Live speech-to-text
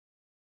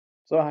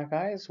So hi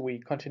guys, we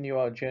continue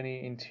our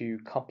journey into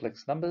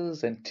complex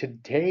numbers, and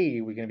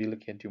today we're going to be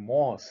looking into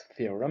Moore's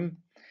theorem.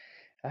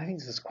 I think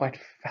this is quite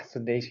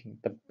fascinating,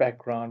 the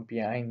background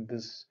behind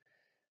this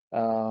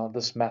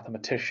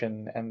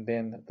mathematician, and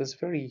then this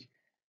very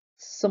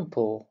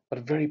simple but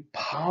very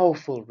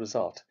powerful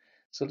result.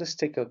 So let's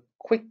take a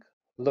quick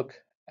look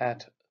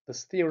at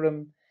this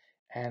theorem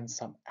and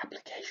some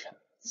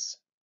applications.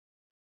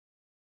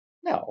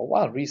 Now,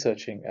 while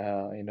researching,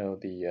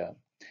 the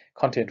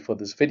content for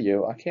this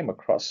video, I came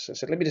across, I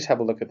said, let me just have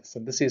a look at this.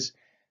 And this is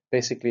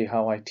basically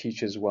how I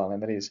teach as well.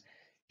 And that is,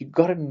 you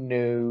got to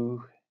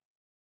know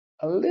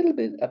a little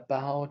bit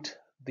about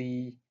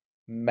the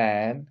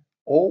man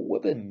or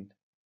woman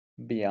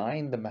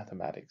behind the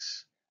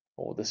mathematics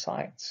or the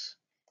science.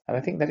 And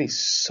I think that is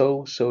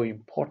so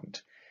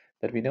important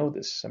that we know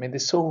this. I mean,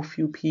 there's so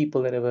few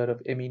people that have heard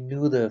of Emmy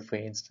Noether, for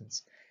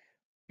instance.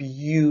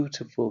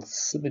 Beautiful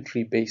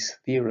symmetry-based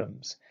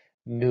theorems,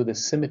 Noether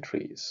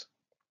symmetries.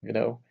 You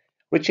know,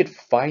 Richard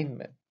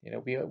Feynman.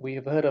 We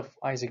have heard of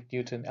Isaac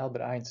Newton,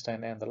 Albert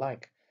Einstein, and the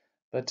like,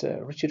 but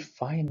Richard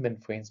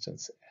Feynman, for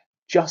instance,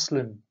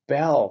 Jocelyn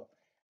Bell.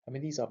 I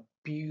mean, these are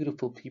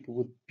beautiful people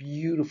with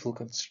beautiful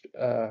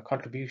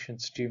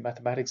contributions to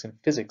mathematics and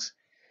physics.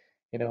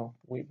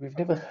 We've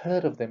never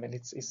heard of them, and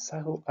it's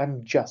so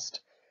unjust.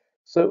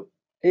 So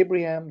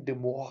Abraham de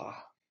Moivre,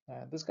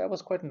 this guy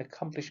was quite an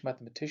accomplished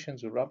mathematician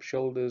who rubbed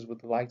shoulders with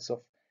the likes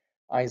of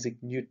Isaac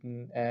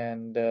Newton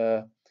and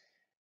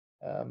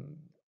um,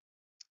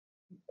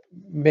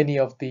 many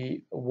of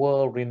the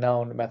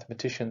world-renowned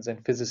mathematicians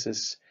and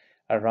physicists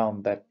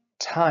around that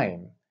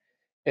time.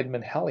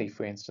 Edmund Halley,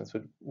 for instance,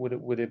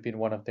 would have been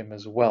one of them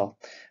as well.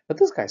 But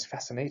this guy's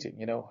fascinating.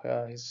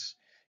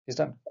 He's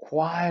done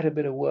quite a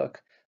bit of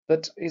work,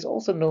 but he's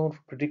also known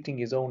for predicting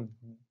his own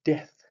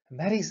death, and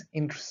that is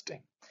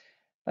interesting.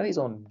 Not his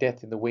own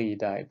death in the way he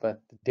died,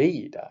 but the day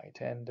he died.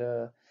 And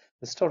the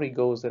story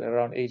goes that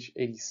around age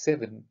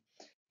 87,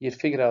 he had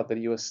figured out that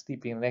he was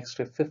sleeping an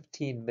extra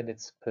 15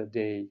 minutes per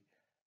day,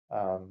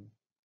 um,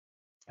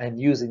 and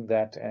using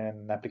that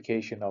and an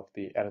application of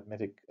the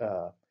arithmetic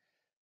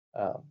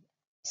um,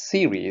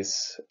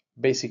 series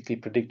basically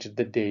predicted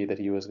the day that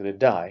he was going to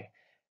die.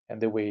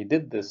 And the way he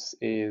did this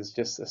is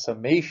just a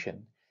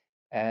summation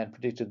and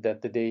predicted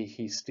that the day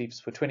he sleeps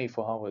for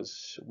 24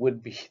 hours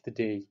would be the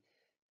day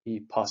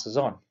he passes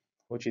on,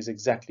 which is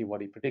exactly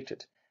what he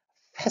predicted.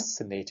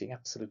 Fascinating,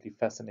 absolutely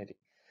fascinating.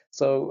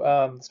 So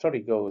the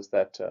story goes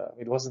that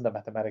it wasn't the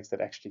mathematics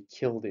that actually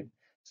killed him.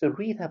 So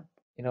read up,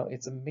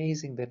 it's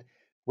amazing that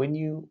when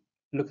you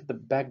look at the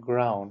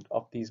background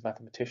of these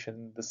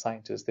mathematicians, the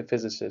scientists, the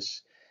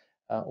physicists,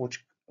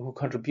 who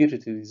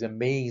contributed to these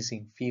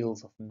amazing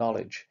fields of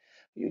knowledge,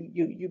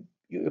 you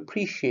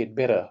appreciate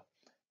better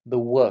the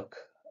work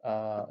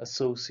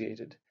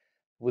associated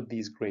with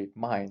these great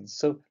minds.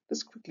 So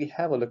let's quickly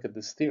have a look at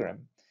this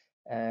theorem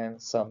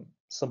and some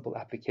simple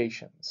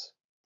applications.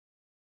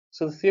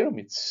 So the theorem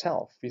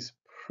itself is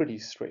pretty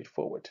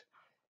straightforward.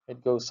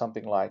 It goes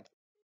something like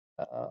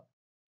uh,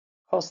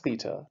 cos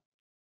theta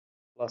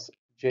plus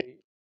j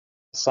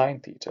sine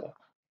theta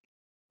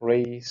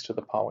raised to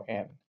the power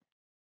n.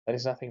 That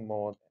is nothing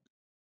more than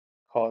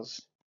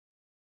cos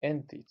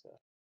n theta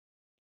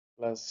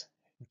plus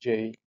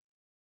j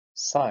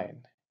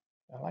sine.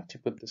 I like to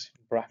put this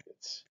in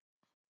brackets,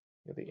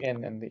 the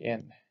n and the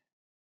n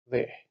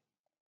there.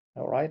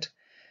 All right.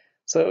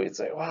 So it's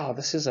like, wow,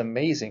 this is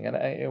amazing. And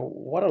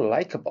what I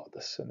like about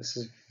this, and this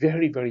is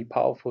very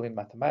powerful in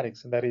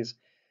mathematics, and that is,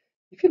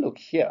 if you look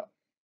here,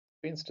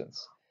 for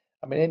instance,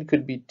 I mean, n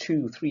could be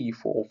 2, 3,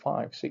 4,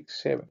 5,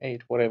 6, 7,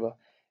 8, whatever.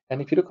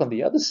 And if you look on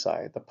the other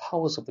side, the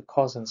powers of the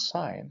cos and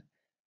sine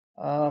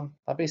are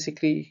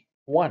basically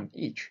 1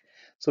 each.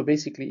 So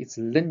basically, it's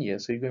linear.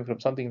 So you're going from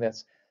something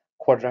that's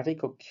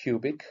quadratic or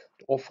cubic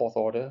or fourth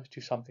order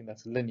to something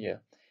that's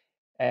linear.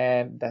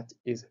 And that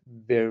is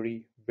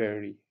very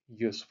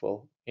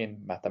useful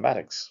in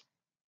mathematics.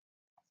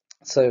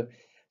 So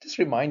just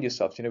remind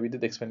yourself, we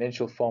did the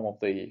exponential form of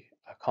the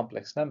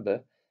complex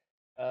number.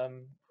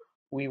 Um,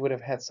 we would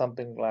have had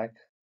something like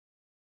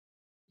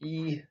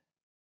e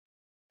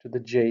to the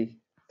j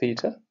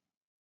theta.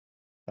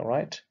 All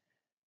right.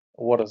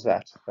 What is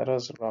that? That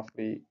was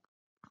roughly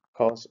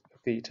cos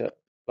theta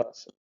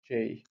plus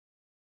j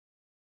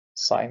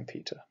sine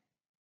theta.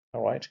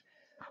 All right.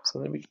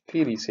 So then we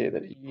clearly say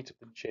that e to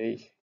the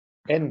j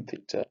n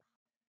theta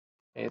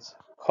is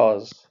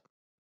cos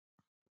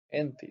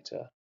n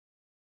theta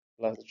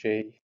plus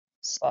j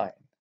sine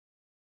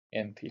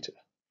n theta.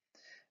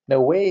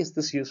 Now, where is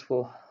this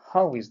useful?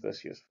 How is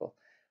this useful?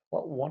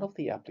 Well, one of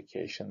the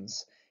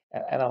applications,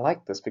 and I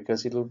like this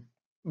because it'll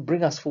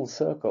bring us full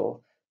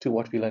circle to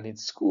what we learned in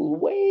school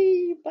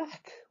way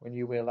back when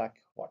you were like,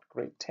 what,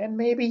 grade 10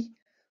 maybe?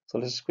 So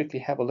let's quickly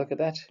have a look at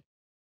that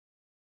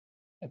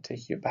and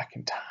take you back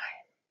in time.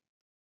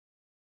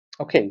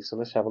 Okay, so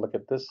let's have a look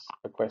at this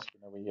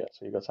question over here.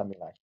 So you got something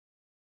like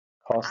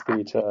cos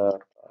theta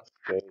plus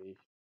j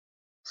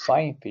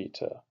sine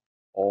theta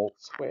all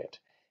squared.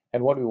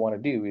 And what we want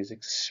to do is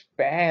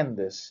expand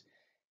this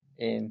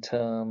in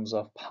terms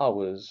of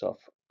powers of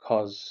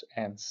cos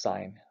and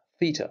sine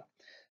theta.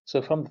 So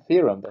from the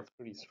theorem, that's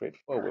pretty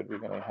straightforward. We're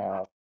going to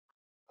have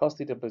cos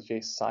theta plus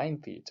j sine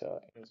theta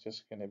is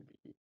just going to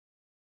be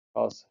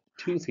cos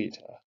 2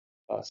 theta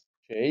plus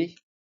j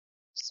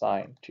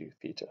sine 2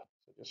 theta.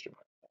 So just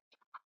remember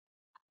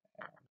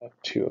that. And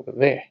that 2 over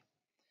there.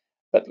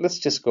 But let's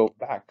just go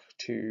back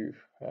to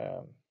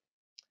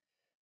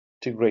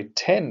grade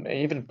 10,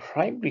 even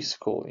primary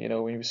school. You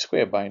know, when you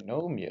square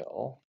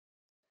binomial,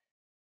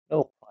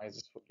 no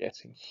prizes for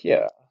getting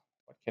here.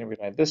 What can we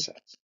write this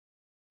as?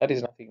 That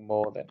is nothing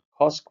more than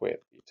cos squared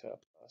theta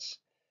plus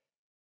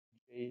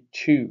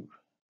j2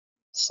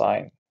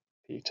 sine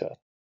theta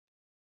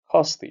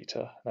cos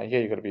theta. Now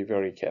here you've got to be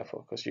very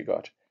careful because you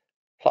got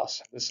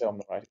plus, this is on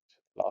the right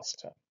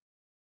last term,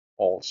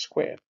 all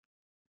squared.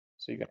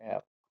 So you're going to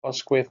have cos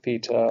squared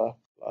theta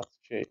plus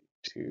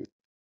j2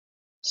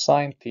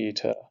 sine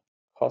theta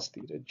cos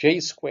theta, j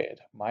squared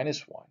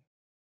minus 1,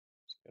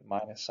 so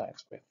minus sine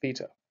squared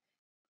theta.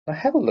 Now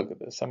have a look at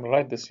this. I'm going to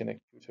write this in a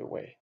cuter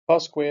way.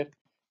 Cos squared,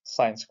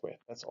 sine squared.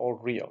 That's all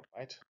real,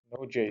 right?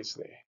 No j's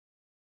there.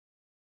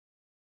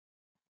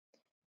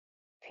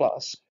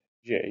 Plus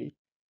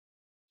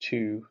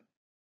j2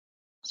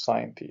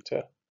 sine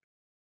theta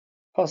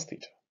cos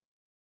theta.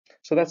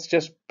 So that's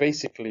just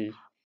basically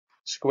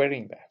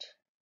squaring that.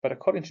 But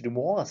according to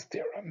Moivre's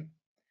theorem,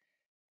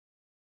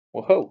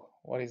 whoa,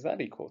 what is that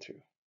equal to?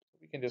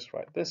 We can just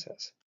write this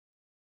as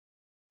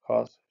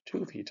cos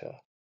 2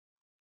 theta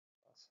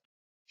plus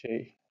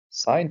j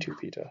sine 2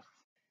 theta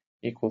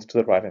equals to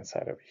the right hand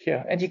side over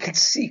here. And you can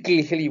see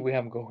clearly where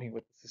I'm going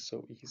with this. Is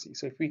so easy.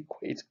 So if we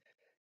equate,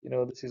 you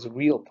know, this is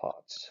real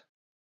parts.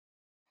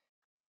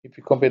 If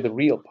you compare the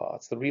real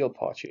parts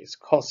here is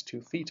cos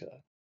 2 theta.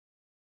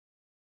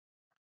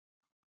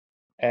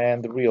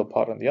 And the real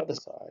part on the other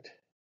side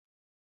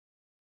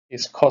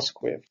is cos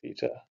squared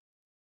theta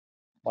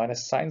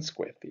minus sine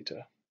squared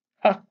theta.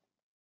 Huh,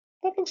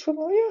 that looks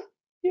familiar.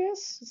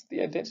 Yes, it's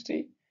the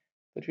identity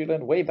that we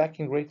learned way back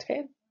in grade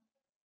 10.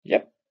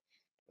 Yep,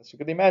 let's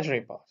look at the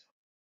imaginary part.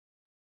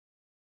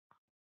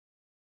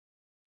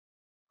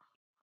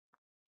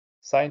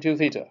 Sine 2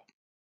 theta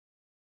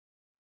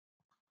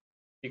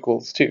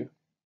equals 2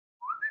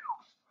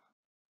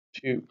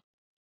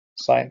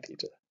 sine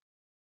theta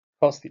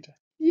cos theta.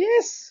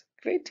 Yes,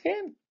 grade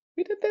 10,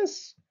 we did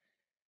this.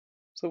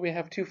 So we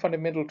have two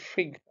fundamental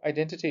trig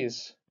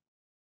identities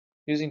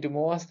using De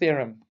Moivre's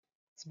theorem.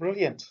 It's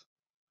brilliant.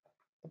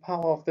 The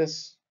power of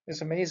this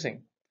is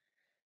amazing.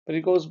 But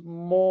it goes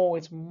more,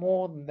 it's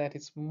more than that,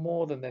 it's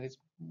more than that, it's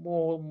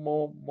more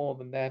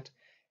than that.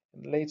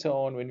 And later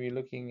on, when we're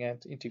looking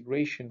at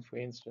integration, for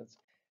instance,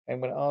 I'm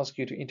going to ask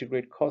you to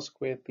integrate cos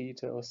squared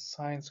theta or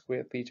sine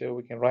squared theta.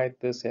 We can write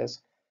this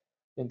as,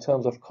 in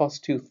terms of cos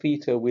 2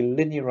 theta, we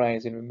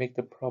linearize and we make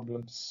the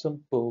problem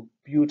simple,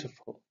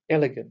 beautiful,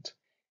 elegant,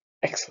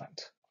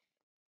 excellent.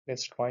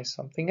 Let's try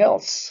something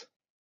else.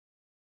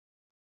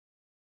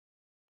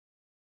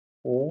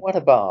 What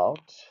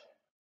about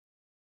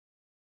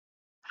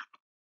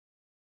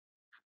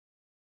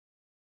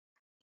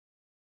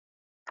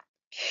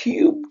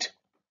cubed?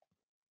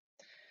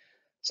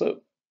 So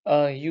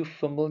are you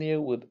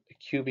familiar with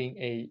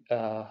cubing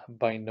a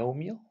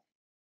binomial?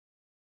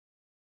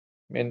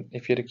 I mean,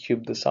 if you had to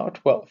cube this out,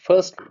 well,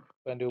 firstly,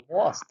 we're going to do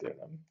Moivre's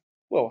theorem.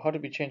 Whoa, how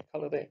did we change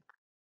color there?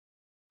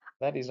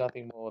 That is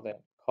nothing more than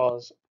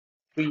cos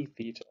 3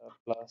 theta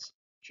plus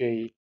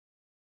j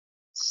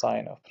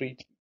sine of 3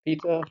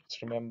 theta.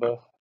 Just remember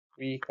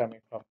 3 coming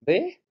from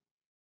there.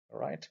 All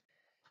right.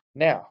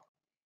 Now,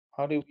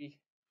 how do we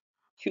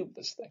cube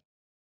this thing?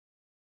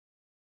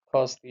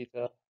 Cos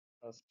theta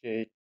plus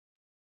j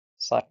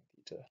sine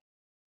theta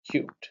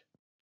cubed.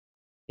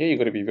 Here you've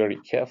got to be very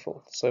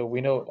careful. So we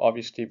know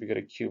obviously we've got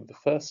to cube the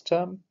first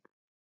term,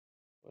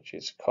 which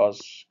is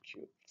cos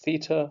cubed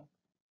theta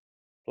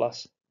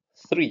plus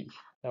 3.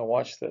 Now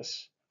watch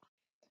this.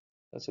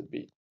 This would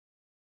be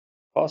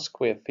cos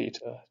squared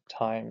theta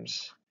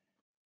times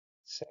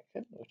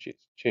second, which is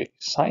j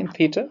sine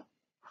theta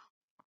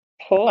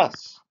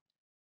plus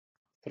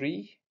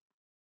 3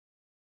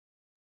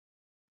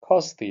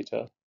 cos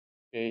theta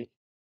j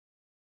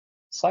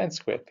sine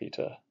squared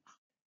theta.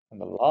 And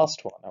the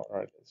last one I'll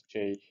write as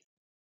j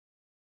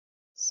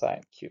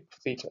sine cubed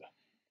theta.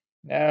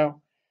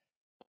 Now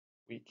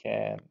we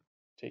can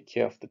take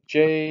care of the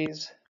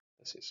j's.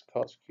 This is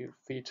cos cubed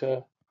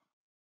theta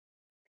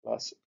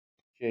plus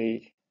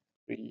j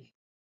 3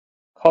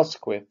 cos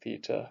squared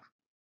theta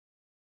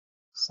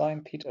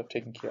sine theta. I've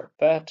taken care of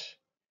that.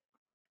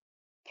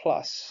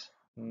 Plus,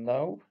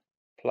 no,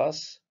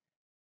 plus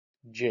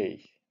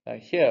j. Now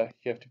here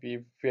you have to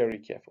be very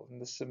careful,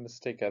 and this is a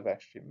mistake I've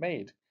actually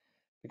made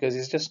because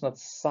it's just not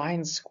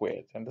sine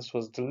squared, and this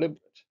was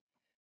deliberate.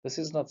 This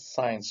is not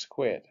sine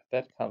squared.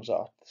 That comes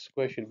out. The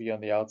square should be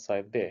on the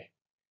outside there.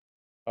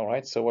 All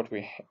right, so what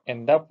we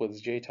end up with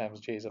is j times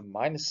j is a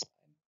minus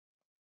sine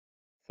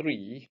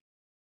 3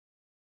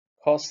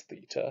 cos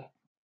theta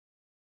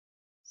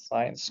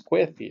sine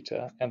squared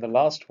theta, and the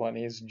last one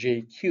is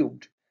j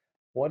cubed.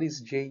 What is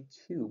j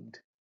cubed?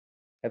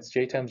 That's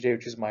j times j,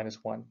 which is minus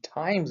 1,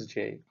 times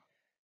j,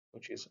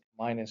 which is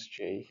minus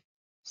j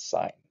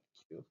sine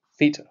cube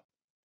theta.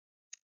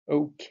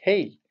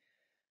 Okay,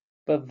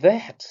 but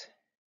that,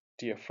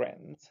 dear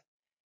friends,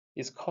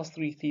 is cos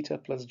 3 theta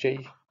plus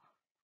j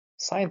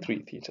sine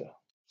 3 theta.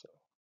 So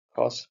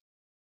cos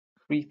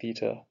 3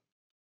 theta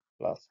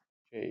plus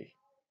j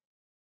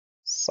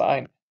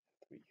sine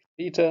 3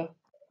 theta.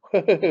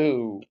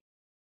 Whoa,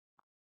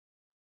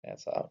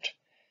 that's out.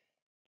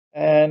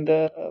 And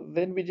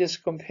then we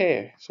just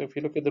compare. So if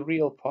you look at the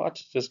real part,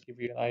 just give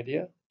you an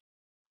idea.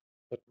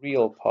 The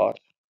real part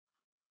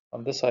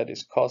on this side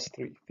is cos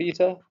 3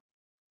 theta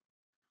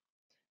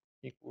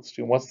equals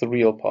to, what's the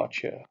real part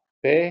here?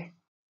 There,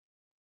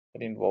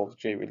 that involves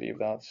j, we leave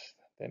that,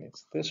 then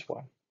it's this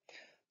one.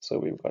 So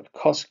we've got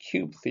cos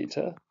cube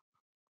theta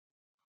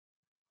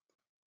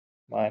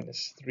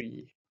minus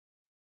 3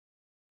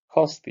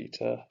 cos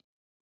theta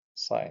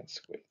sine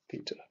squared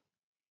theta.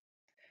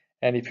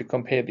 And if you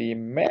compare the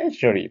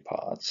imaginary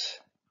parts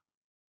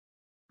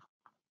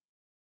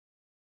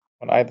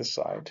on either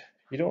side,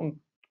 you don't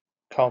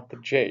count the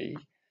j,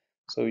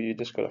 so you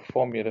just got a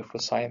formula for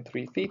sine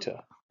 3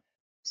 theta.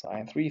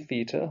 Sine 3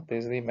 theta,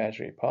 there's the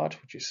imaginary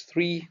part, which is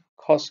 3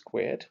 cos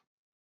squared,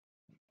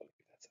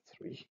 that's a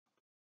 3,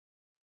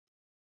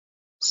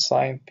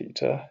 sine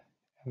theta,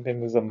 and then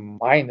there's a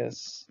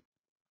minus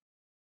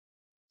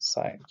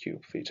sine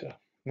cube theta.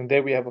 And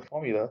there we have a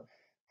formula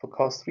for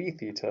cos 3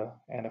 theta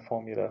and a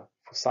formula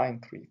for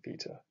sine 3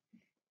 theta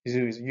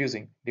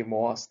using De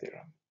Moivre's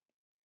theorem.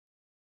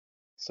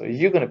 So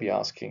you're going to be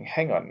asking,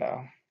 hang on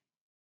now,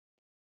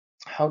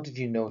 how did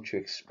you know to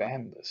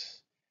expand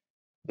this,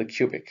 the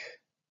cubic?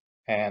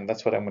 And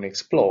that's what I'm going to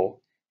explore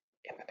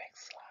in the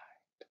next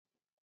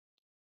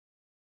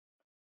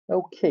slide.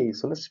 Okay,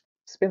 so let's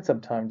spend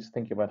some time just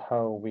thinking about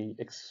how we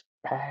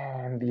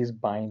expand these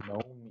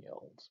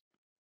binomials.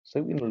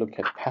 So we're going to look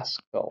at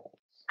Pascal's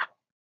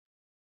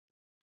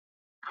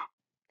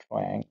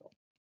triangle.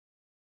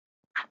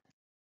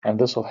 And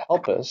this will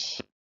help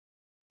us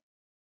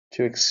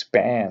to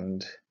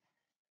expand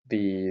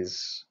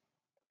these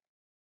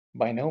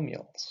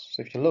binomials.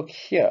 So if you look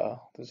here,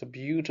 there's a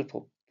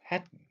beautiful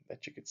pattern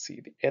that you could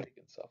see, the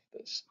elegance of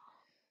this.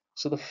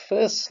 So the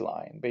first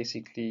line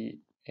basically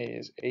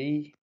is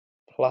a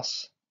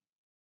plus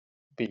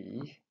b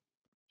to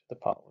the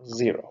power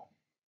 0,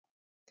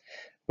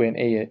 where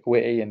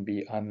a and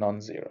b are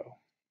non-zero,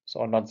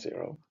 so not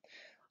 0.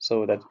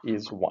 So that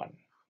is 1.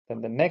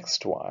 Then the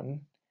next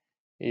one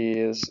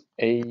is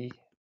a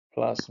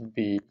plus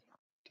b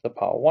to the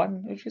power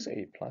 1, which is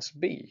a plus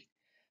b.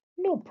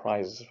 No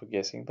prizes for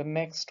guessing the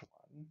next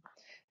one,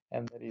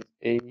 and that is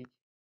a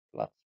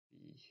plus b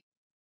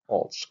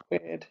all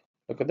squared.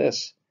 Look at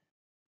this.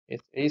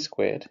 It's a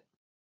squared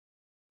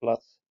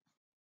plus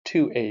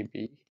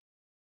 2ab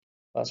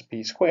plus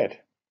b squared.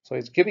 So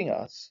it's giving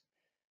us,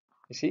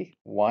 you see,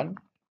 1,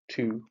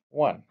 2,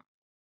 1,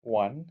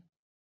 1,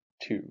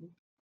 2,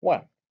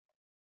 1.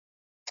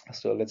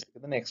 So let's look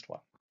at the next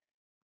one.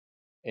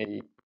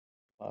 A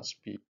plus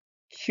b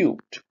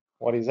cubed.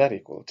 What is that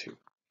equal to?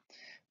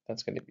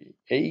 That's going to be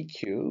a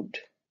cubed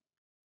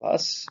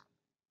plus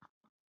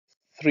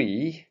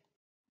 3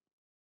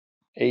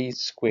 a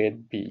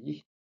squared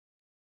b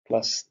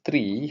plus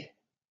 3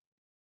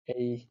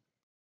 a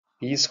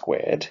b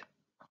squared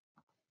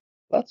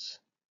plus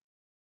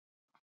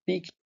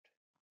b cubed.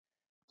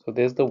 So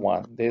there's the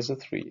 1, there's a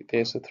 3,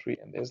 there's a 3,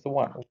 and there's the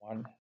 1.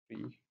 1,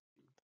 3,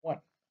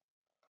 1.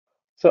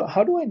 So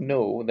how do I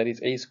know that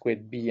it's a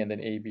squared b and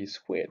then ab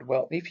squared?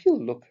 Well, if you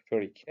look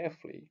very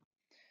carefully,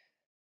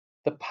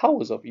 the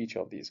powers of each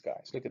of these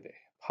guys, look at there.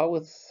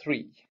 Power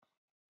 3,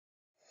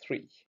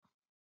 3.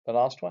 The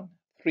last one,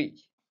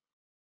 3,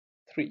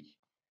 3.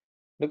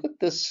 Look at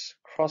this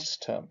cross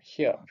term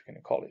here, I'm going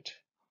to call it.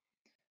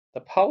 The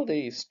power there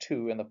is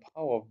 2 and the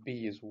power of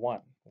b is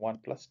 1. 1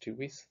 plus 2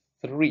 is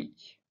 3.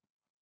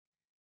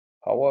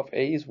 Power of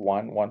a is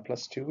 1, 1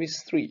 plus 2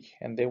 is 3.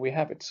 And there we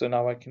have it. So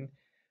now I can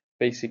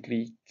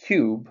basically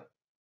cube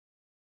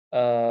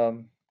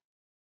the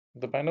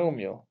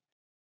binomial.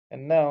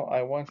 And now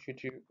I want you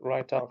to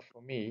write out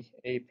for me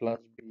a plus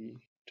b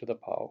to the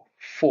power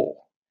 4.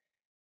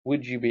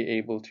 Would you be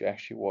able to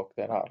actually work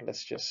that out?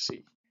 Let's just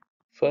see.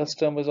 First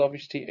term is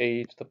obviously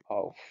a to the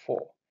power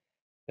 4.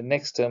 The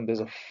next term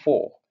there's a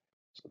 4.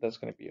 So that's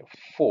going to be a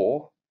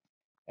 4.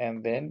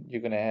 And then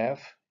you're going to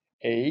have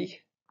a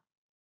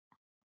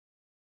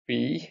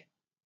b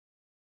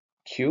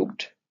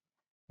cubed.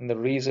 And the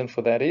reason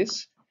for that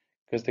is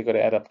because they've got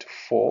to add up to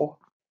 4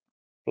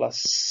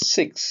 plus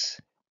 6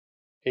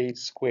 a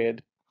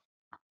squared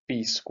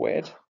b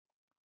squared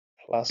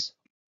plus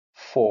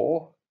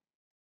 4,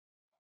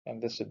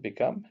 and this would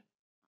become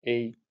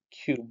a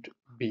cubed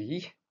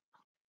b,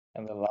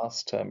 and the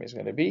last term is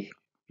going to be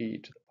b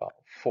to the power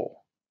 4.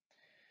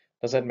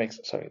 Does that make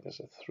sense? Sorry, there's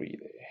a 3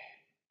 there.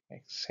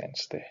 Makes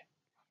sense there.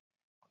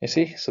 You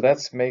see, so that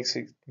makes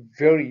it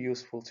very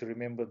useful to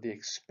remember the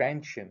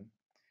expansion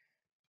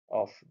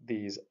of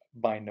these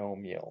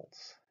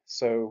binomials.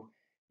 So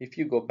if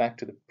you go back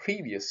to the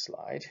previous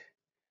slide,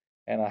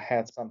 and I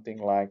had something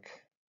like,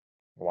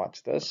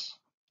 watch this,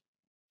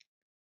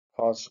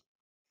 cos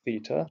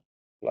theta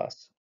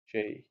plus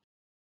j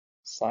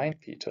sine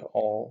theta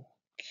all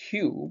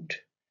cubed,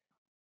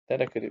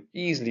 that I could have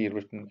easily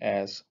written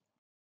as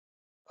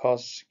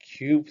cos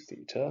cube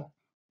theta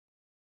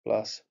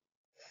plus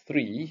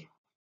 3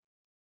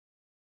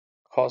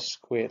 cos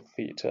squared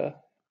theta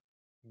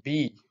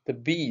the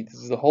b, this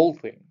is the whole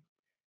thing,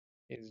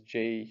 is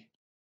j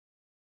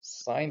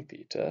sine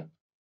theta,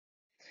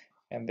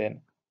 and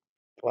then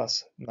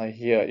plus, now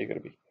here you're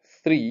going to be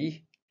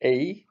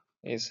 3a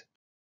is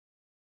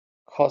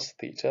cos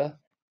theta,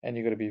 and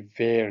you're going to be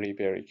very,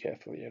 very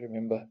careful here.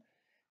 Remember,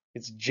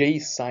 it's j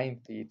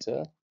sine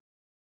theta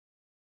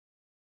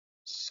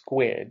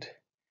squared,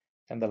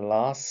 and the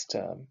last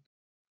term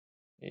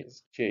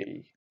is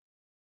j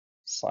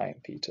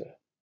sine theta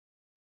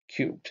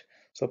cubed.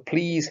 So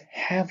please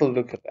have a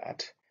look at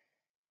that,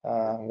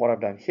 what I've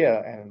done here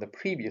and in the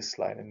previous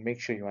slide, and make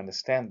sure you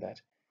understand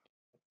that.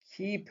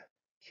 Keep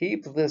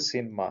this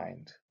in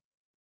mind.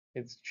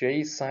 It's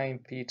j sine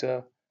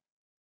theta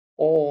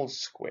all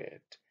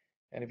squared.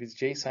 And if it's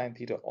j sine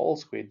theta all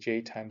squared,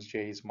 j times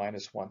j is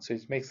minus 1. So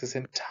it makes this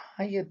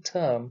entire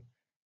term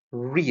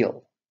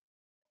real.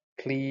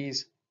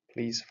 Please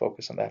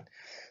focus on that.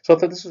 So I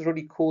thought this was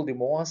really cool. The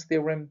Moivre's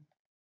theorem,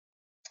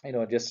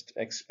 just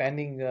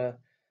expanding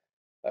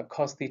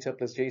cos theta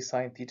plus j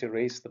sine theta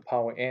raised to the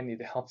power n.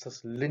 It helps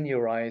us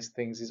linearize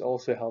things. It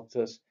also helps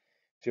us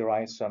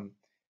derive some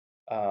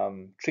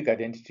trig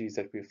identities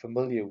that we're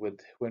familiar with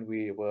when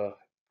we were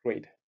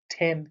grade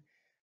 10.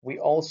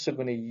 We're also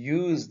going to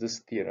use this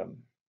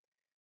theorem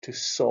to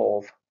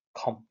solve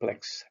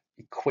complex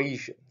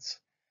equations.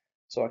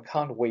 So I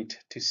can't wait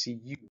to see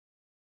you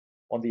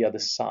on the other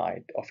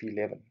side of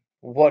 11,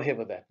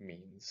 whatever that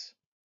means.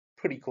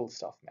 Pretty cool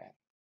stuff, man.